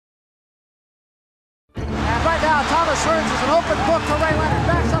Thomas Hearns is an open book for Ray Leonard.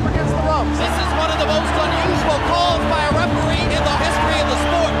 Backs up against the ropes. This is one of the most unusual calls by a referee in the history of the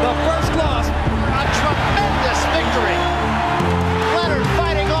sport. The first loss. A tremendous victory. Leonard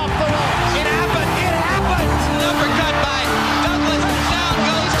fighting off the ropes. It happened. It happened. Uppercut by Douglas. Down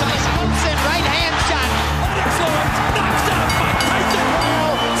goes Tyson. Hooks in right hand shot. Excellent. Knocks out by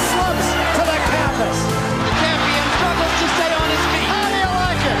Tyson. Slumps to the canvas. The champion struggles to stay on his feet. How do you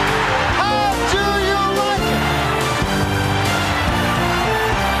like it? How do you like it?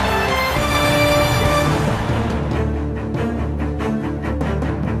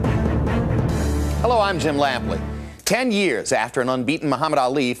 Hello, I'm Jim Lampley. 10 years after an unbeaten Muhammad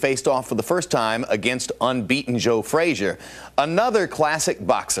Ali faced off for the first time against unbeaten Joe Frazier, another classic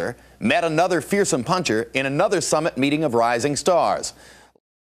boxer met another fearsome puncher in another summit meeting of rising stars.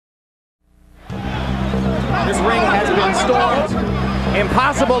 This ring has been stormed.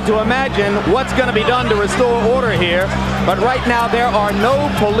 Impossible to imagine what's going to be done to restore order here, but right now there are no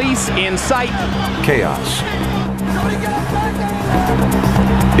police in sight. Chaos.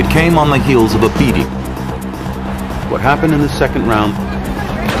 It came on the heels of a beating. What happened in the second round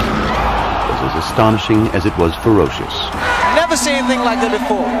was as astonishing as it was ferocious. Never seen anything like that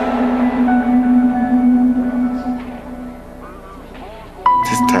before.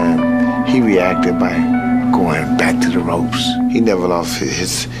 This time, he reacted by going back to the ropes. He never lost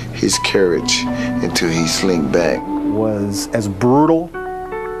his courage until he slinked back. Was as brutal,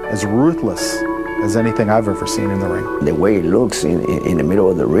 as ruthless as anything I've ever seen in the ring. The way it looks in the middle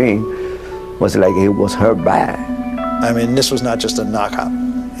of the ring was like it was hurt bad. I mean, this was not just a knockout,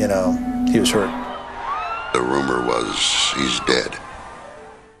 you know, he was hurt. The rumor was he's dead.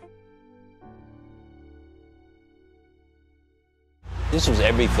 This was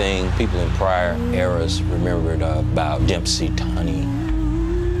everything people in prior eras remembered about Dempsey, Tunney,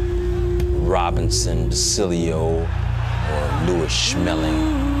 Robinson, Basilio, or Louis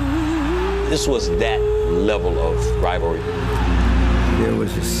Schmeling. This was that level of rivalry. There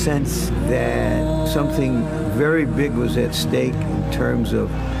was a sense that something very big was at stake in terms of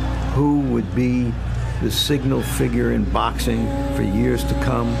who would be the signal figure in boxing for years to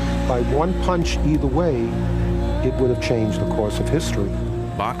come. By one punch either way, it would have changed the course of history.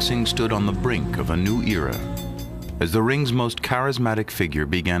 Boxing stood on the brink of a new era as the ring's most charismatic figure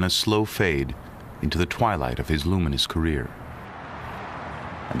began a slow fade into the twilight of his luminous career.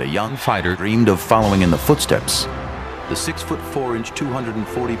 And a young fighter dreamed of following in the footsteps. The 6'4",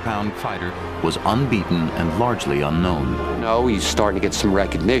 240-pound fighter was unbeaten and largely unknown. No, he's starting to get some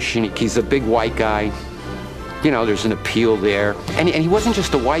recognition. He's a big white guy. You know, there's an appeal there. And he wasn't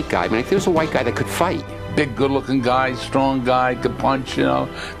just a white guy. I mean, there's a white guy that could fight. Big, good-looking guy, strong guy, could punch, you know,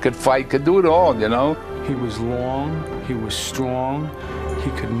 could fight, could do it all, you know. He was long, he was strong,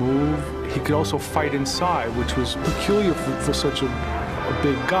 he could move. He could also fight inside, which was peculiar for such a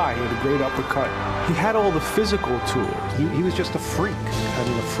big guy. He had a great uppercut. He had all the physical tools. He was just a freak. I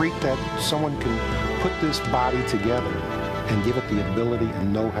mean, a freak that someone can put this body together and give it the ability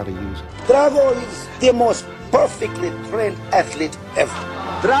and know how to use it. Drago is the most perfectly trained athlete ever.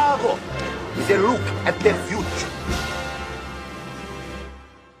 Drago is a look at the future.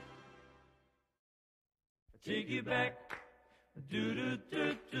 Take you back, do,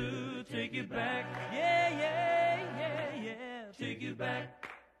 take you back, yeah, take you back,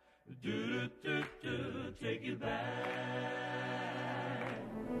 do, take you back.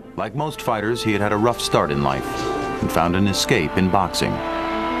 Like most fighters, he had had a rough start in life and found an escape in boxing.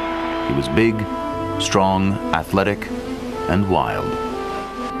 He was big, strong, athletic, and wild.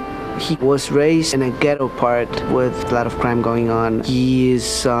 He was raised in a ghetto part with a lot of crime going on. He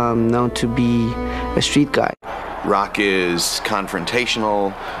is known to be a street guy. Rock is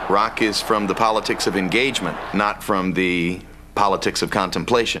confrontational. Rock is from the politics of engagement, not from the politics of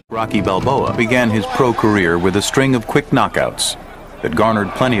contemplation. Rocky Balboa began his pro career with a string of quick knockouts that garnered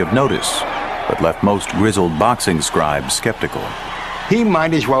plenty of notice, but left most grizzled boxing scribes skeptical. He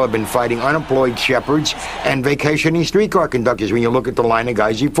might as well have been fighting unemployed shepherds and vacationing streetcar conductors when you look at the line of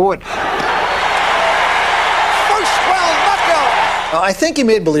guys he fought. First 12 knockout. I think he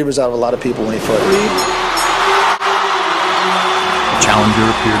made believers out of a lot of people when he fought. The challenger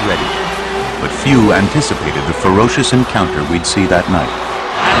appeared ready, but few anticipated the ferocious encounter we'd see that night.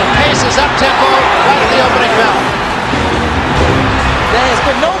 And the pace is up-tempo right at the opening bell. There has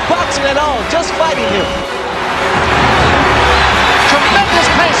been no boxing at all, just fighting here. Tremendous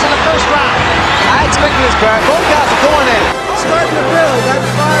pace in the first round. I expected this, Barry. Both guys are going in. It's starting to build. That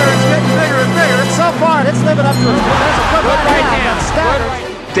fire is getting bigger and bigger. And so far, it's living up to its point. That's a good right hand.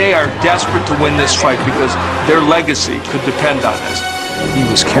 They are desperate to win this fight because their legacy could depend on this. He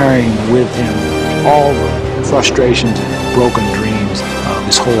was carrying with him all the frustrations and broken dreams of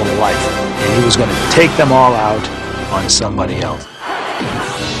his whole life. And he was going to take them all out on somebody else.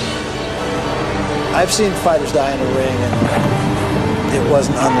 I've seen fighters die in a ring, and it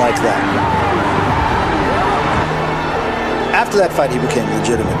wasn't unlike that. After that fight, he became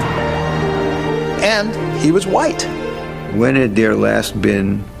legitimate. And he was white. When had there last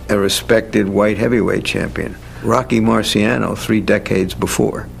been a respected white heavyweight champion? Rocky Marciano 3 decades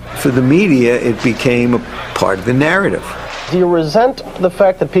before. For the media, it became a part of the narrative. Do you resent the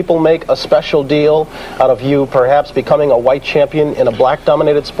fact that people make a special deal out of you perhaps becoming a white champion in a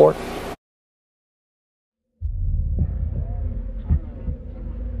black-dominated sport?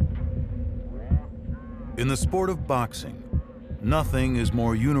 In the sport of boxing, nothing is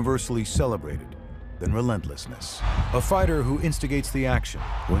more universally celebrated than relentlessness. A fighter who instigates the action,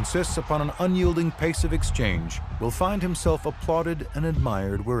 who insists upon an unyielding pace of exchange, will find himself applauded and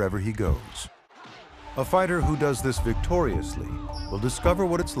admired wherever he goes. A fighter who does this victoriously will discover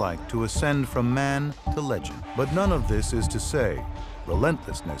what it's like to ascend from man to legend. But none of this is to say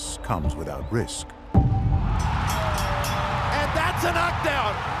relentlessness comes without risk. And that's a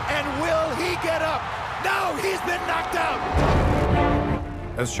knockdown. And will he get up? No, he's been knocked out.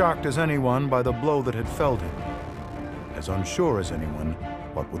 As shocked as anyone by the blow that had felled him, as unsure as anyone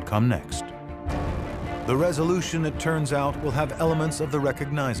what would come next. The resolution, it turns out, will have elements of the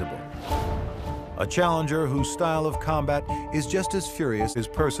recognizable. A challenger whose style of combat is just as furious, his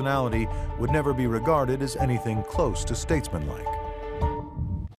personality would never be regarded as anything close to statesmanlike.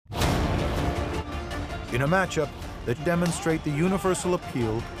 In a matchup that demonstrate the universal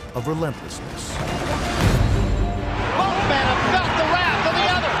appeal of relentlessness. Both men have felt the wrath of the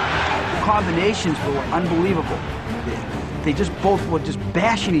other. Combinations were unbelievable. They just both were just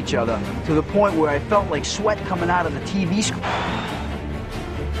bashing each other to the point where I felt like sweat coming out of the TV screen.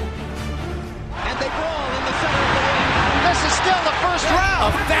 And they brawl in the center of the ring. This is still the first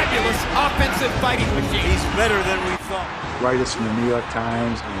round. A fabulous offensive fighting machine. He's better than we thought. Writers from the New York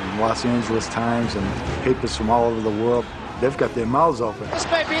Times and Los Angeles Times and papers from all over the world, they've got their mouths open. This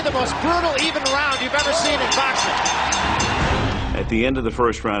may be the most brutal, even round you've ever seen in boxing. At the end of the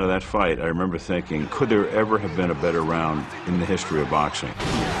first round of that fight, I remember thinking, could there ever have been a better round in the history of boxing?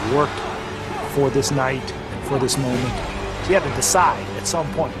 He worked for this night, for this moment. So he had to decide at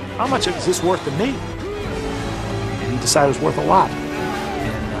some point, how much is this worth to me? And he decided it was worth a lot.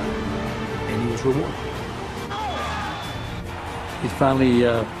 And he was rewarded. He finally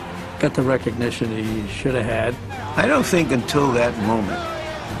got the recognition he should have had. I don't think until that moment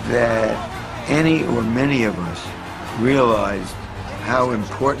that any or many of us realized how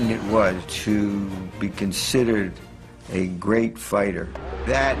important it was to be considered a great fighter.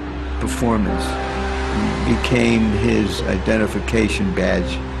 That performance became his identification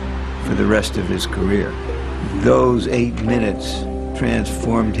badge for the rest of his career. Those 8 minutes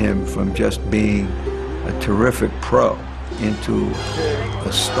transformed him from just being a terrific pro into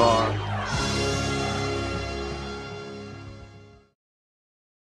a star.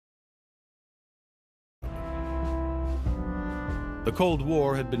 The Cold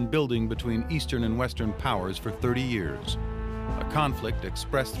War had been building between Eastern and Western powers for 30 years, a conflict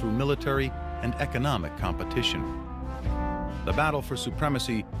expressed through military and economic competition. The battle for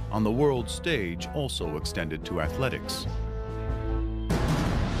supremacy on the world stage also extended to athletics.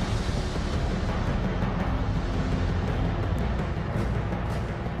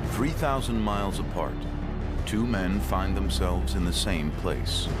 "3,000 miles apart, two men find themselves in the same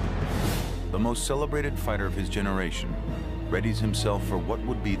place. The most celebrated fighter of his generation readies himself for what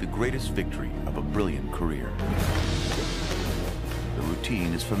would be the greatest victory of a brilliant career. The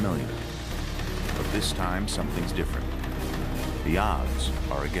routine is familiar, but this time something's different. The odds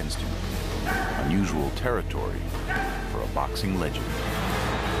are against him. Unusual territory for a boxing legend.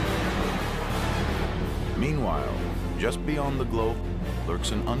 Meanwhile, just beyond the globe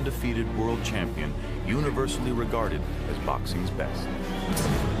lurks an undefeated world champion, universally regarded as boxing's best.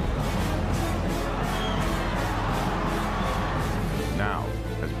 Now,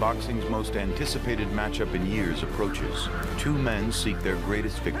 as boxing's most anticipated matchup in years approaches, two men seek their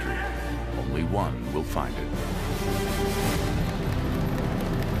greatest victory. Only one will find it.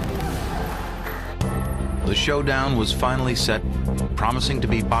 The showdown was finally set, promising to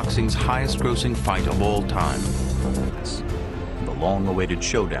be boxing's highest-grossing fight of all time. The long-awaited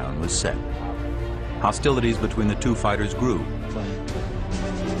showdown was set. Hostilities between the two fighters grew.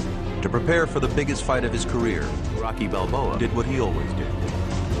 To prepare for the biggest fight of his career, Rocky Balboa did what he always did.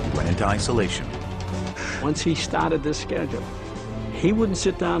 He went into isolation. Once he started this schedule, he wouldn't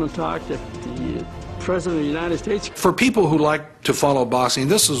sit down and talk to President of the United States. For people who like to follow boxing,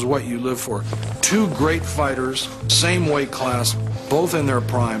 this is what you live for. Two great fighters, same weight class, both in their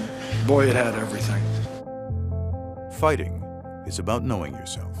prime. Boy, it had everything. Fighting is about knowing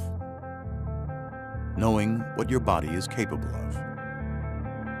yourself. Knowing what your body is capable of.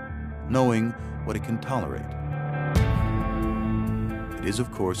 Knowing what it can tolerate. It is,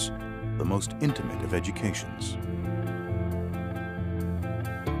 of course, the most intimate of educations.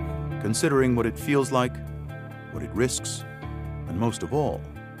 Considering what it feels like, what it risks, and most of all,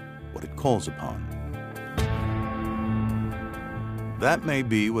 what it calls upon. That may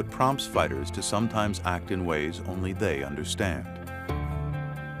be what prompts fighters to sometimes act in ways only they understand.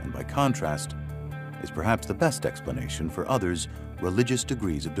 And by contrast, is perhaps the best explanation for others' religious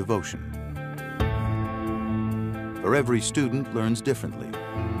degrees of devotion. For every student learns differently,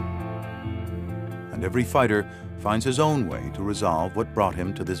 and every fighter finds his own way to resolve what brought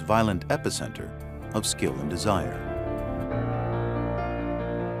him to this violent epicenter of skill and desire.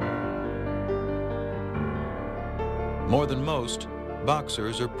 More than most,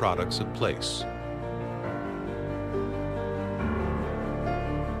 boxers are products of place.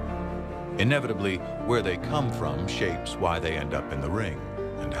 Inevitably, where they come from shapes why they end up in the ring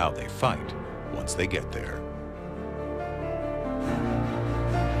and how they fight once they get there.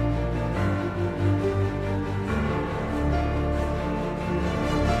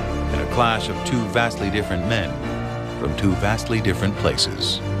 In a clash of two vastly different men from two vastly different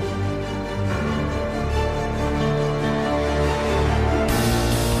places.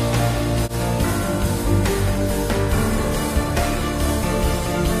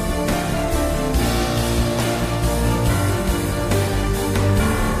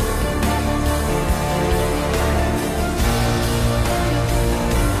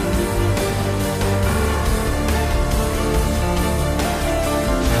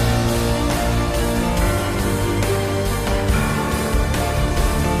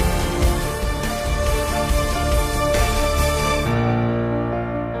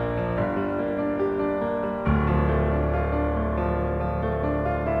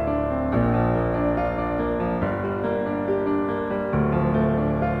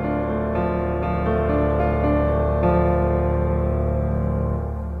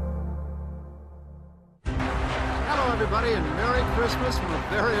 And Merry Christmas from a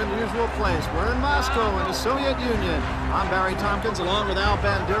very unusual place. We're in Moscow in the Soviet Union. I'm Barry Tompkins along with Al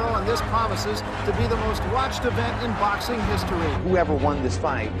Bandero, and this promises to be the most watched event in boxing history. Whoever won this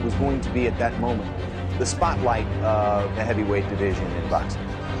fight was going to be at that moment the spotlight of the heavyweight division in boxing.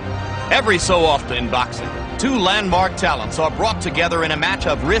 Every so often in boxing, two landmark talents are brought together in a match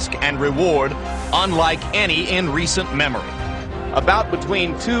of risk and reward unlike any in recent memory. A bout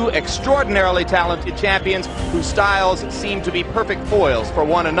between two extraordinarily talented champions whose styles seem to be perfect foils for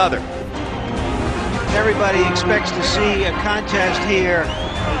one another. Everybody expects to see a contest here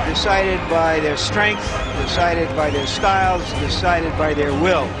decided by their strength, decided by their styles, decided by their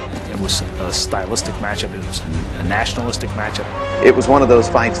will. It was a stylistic matchup. It was a nationalistic matchup. It was one of those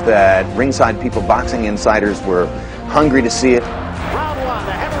fights that ringside people, boxing insiders, were hungry to see it. Round one,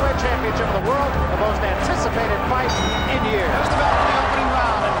 the heavyweight championship of the world, the most anticipated fight in years. Here's the bell for the opening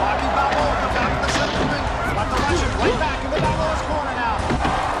round, and Rocky Balboa comes out to the center of the ring. But the Russian way back in the Balboa's corner now.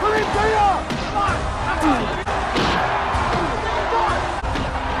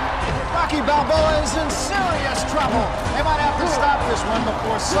 Rocky Balboa is in serious trouble. They might have to stop this one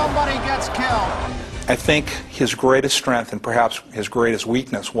before somebody gets killed. I think his greatest strength and perhaps his greatest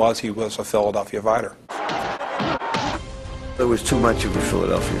weakness was he was a Philadelphia fighter. There was too much of a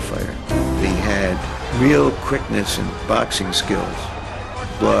Philadelphia fighter. He had real quickness and boxing skills,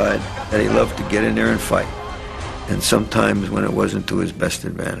 but he loved to get in there and fight, and sometimes when it wasn't to his best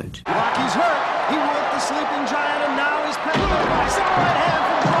advantage. Rocky's hurt. He worked the sleeping giant, and now he's picked up. Right hand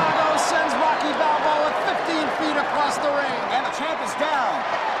from Drago sends Rocky Balboa 15 feet across the ring, and the champ is down.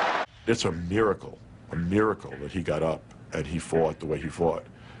 It's a miracle that he got up and he fought the way he fought,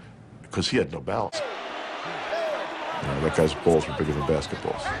 because he had no balance. That guy's balls were bigger than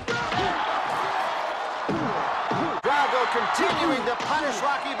basketballs. Drago continuing to punish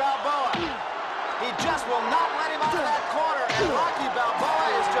Rocky Balboa. He just will not let him out of that corner, and Rocky Balboa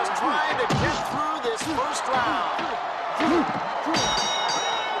is just trying to get through this first round.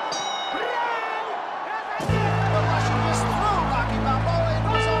 The Russian just threw Rocky Balboa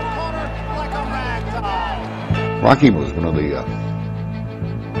into his own corner like a rag doll. Rocky was one of the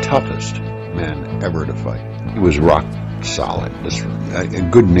toughest men ever to fight. He was rock solid. A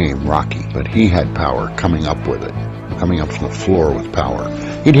good name, Rocky, but he had power coming up with it, coming up from the floor with power.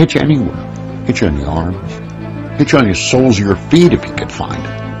 He'd hit you anywhere. Hit you in the arms. Hit you on your soles of your feet if he could find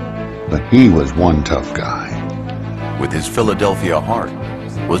it. but he was one tough guy. With his Philadelphia heart,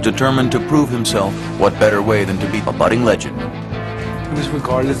 was determined to prove himself. What better way than to be a budding legend? He was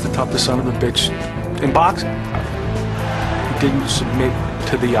regarded as the toughest son of a bitch in boxing. He didn't submit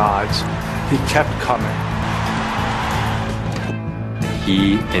to the odds. He kept coming.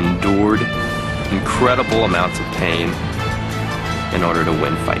 He endured incredible amounts of pain in order to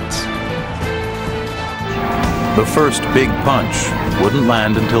win fights. The first big punch wouldn't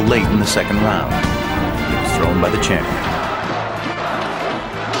land until late in the second round. It was thrown by the champion.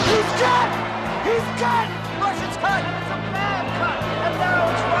 He's cut! He's cut! Russian's cut! It's a mad cut! And now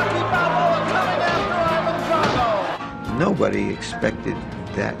it's Rocky Balboa coming after Ivan Drago! Nobody expected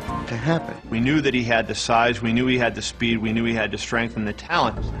that to happen. We knew that he had the size, we knew he had the speed, we knew he had the strength and the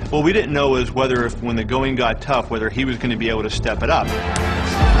talent. What we didn't know is whether, when the going got tough, whether he was going to be able to step it up.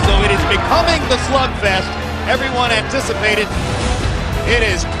 So it is becoming the slugfest everyone anticipated. It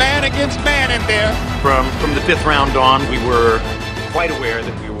is man against man in there. From the fifth round on, we were quite aware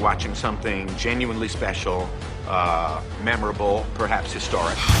that we were watching something genuinely special, memorable, perhaps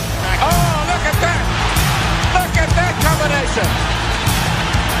historic. Oh, look at that! Look at that combination!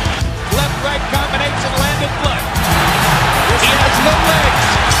 Left-right combination landed flush. He has no legs,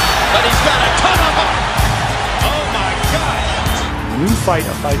 but he's got a ton of them. Oh my God! When you fight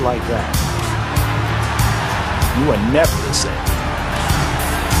a fight like that, you are never the same.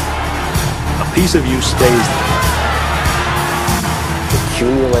 A piece of you stays there. The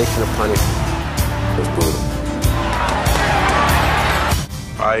accumulation of punishment was brutal.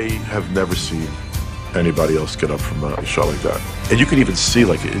 I have never seen anybody else get up from a shot like that. And you could even see,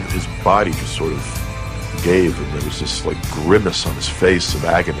 like, his body just sort of gave, and there was this, like, grimace on his face of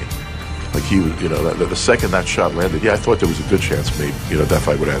agony. Like, he was, you know, the second that shot landed, yeah, I thought there was a good chance maybe, you know, that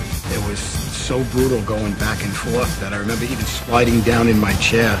fight would end. It was so brutal going back and forth that I remember even sliding down in my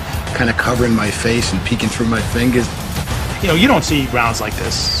chair, kind of covering my face and peeking through my fingers. You know, you don't see rounds like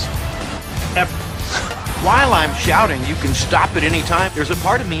this ever. While I'm shouting, you can stop at any time. There's a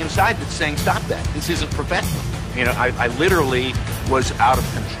part of me inside that's saying, stop that. This isn't professional. You know, I literally was out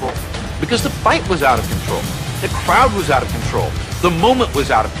of control. Because the fight was out of control. The crowd was out of control. The moment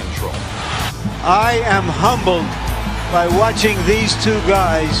was out of control. I am humbled by watching these two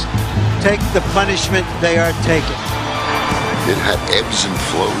guys take the punishment they are taking. It had ebbs and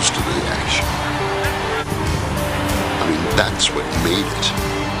flows to the action. I mean, that's what made it.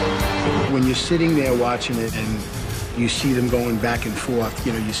 When you're sitting there watching it and you see them going back and forth,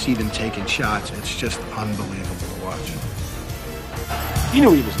 you know, you see them taking shots, it's just unbelievable to watch. He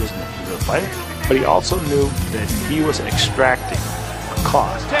knew he was losing to the fight, but he also knew that he was extracting a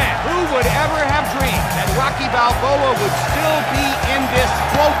cost. Who would ever have dreamed that Rocky Balboa would still be in this,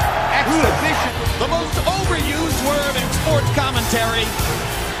 quote, exhibition? The most overused word in sports commentary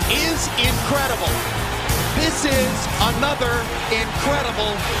is incredible. This is another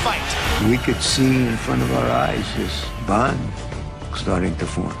incredible fight. We could see in front of our eyes this bond starting to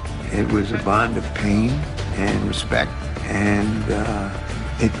form. It was a bond of pain and respect, and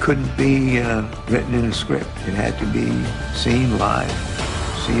it couldn't be written in a script. It had to be seen live,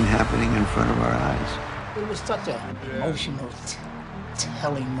 seen happening in front of our eyes. It was such an emotional,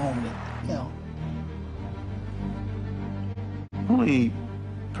 telling moment, you know. Only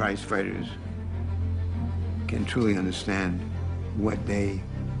prize fighters can truly understand what they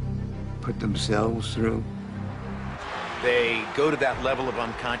put themselves through. They go to that level of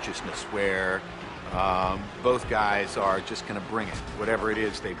unconsciousness where both guys are just going to bring it, whatever it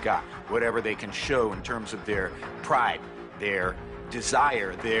is they've got, whatever they can show in terms of their pride, their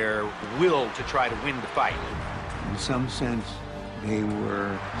desire, their will to try to win the fight. In some sense, they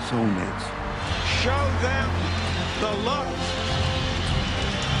were soulmates. Show them the look.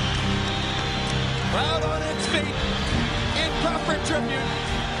 Crowd on its feet in proper tribute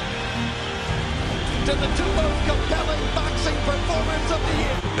to the two most compelling boxing performers of the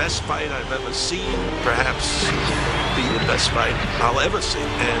year. Best fight I've ever seen, perhaps be the best fight I'll ever see,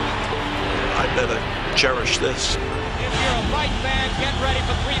 and I better cherish this. If you're a fight fan, get ready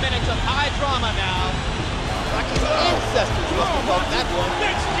for 3 minutes of high drama now. Rocky's ancestors must have loved that one.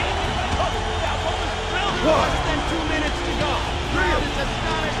 Less than 2 minutes to go. Crowd is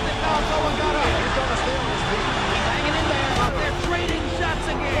astonished that Balboa got up. He's gonna stay on his feet. He's hanging in there. They're trading shots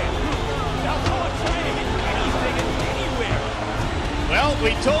again. Balboa trying to hit anything and anywhere. Well,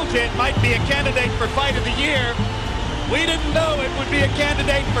 we told you it might be a candidate for fight of the year. We didn't know it would be a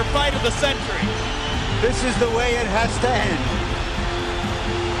candidate for fight of the century. This is the way it has to end.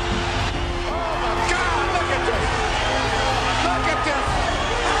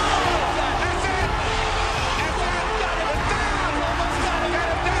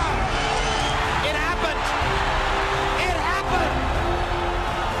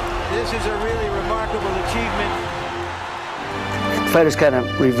 This is a really remarkable achievement. Fighters kind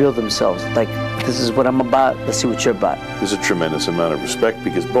of reveal themselves, like, this is what I'm about, let's see what you're about. There's a tremendous amount of respect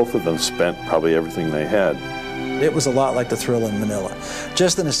because both of them spent probably everything they had. It was a lot like the Thrill in Manila,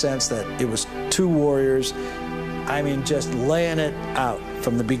 just in the sense that it was two warriors, I mean, just laying it out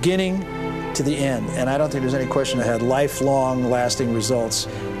from the beginning to the end. And I don't think there's any question it had lifelong, lasting results.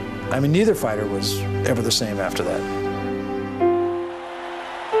 I mean, neither fighter was ever the same after that.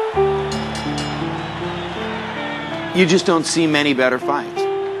 You just don't see many better fights.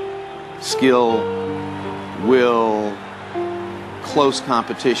 Skill, will, close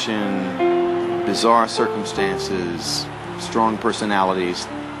competition, bizarre circumstances, strong personalities.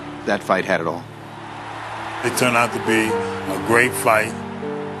 That fight had it all. It turned out to be a great fight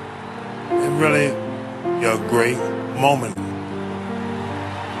and really a great moment.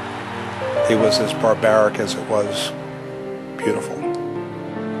 It was as barbaric as it was beautiful.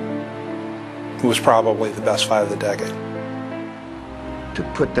 It was probably the best fight of the decade. To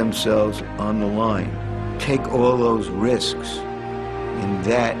put themselves on the line, take all those risks in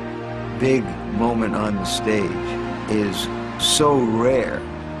that big moment on the stage is so rare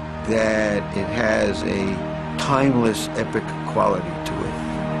that it has a timeless, epic quality to it.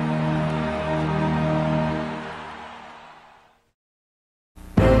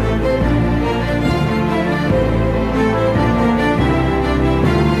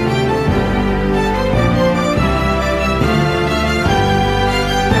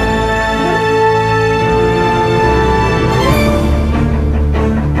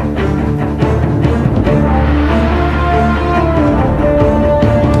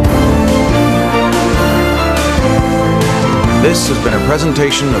 This has been a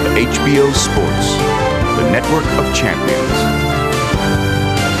presentation of HBO Sports, the network of champions.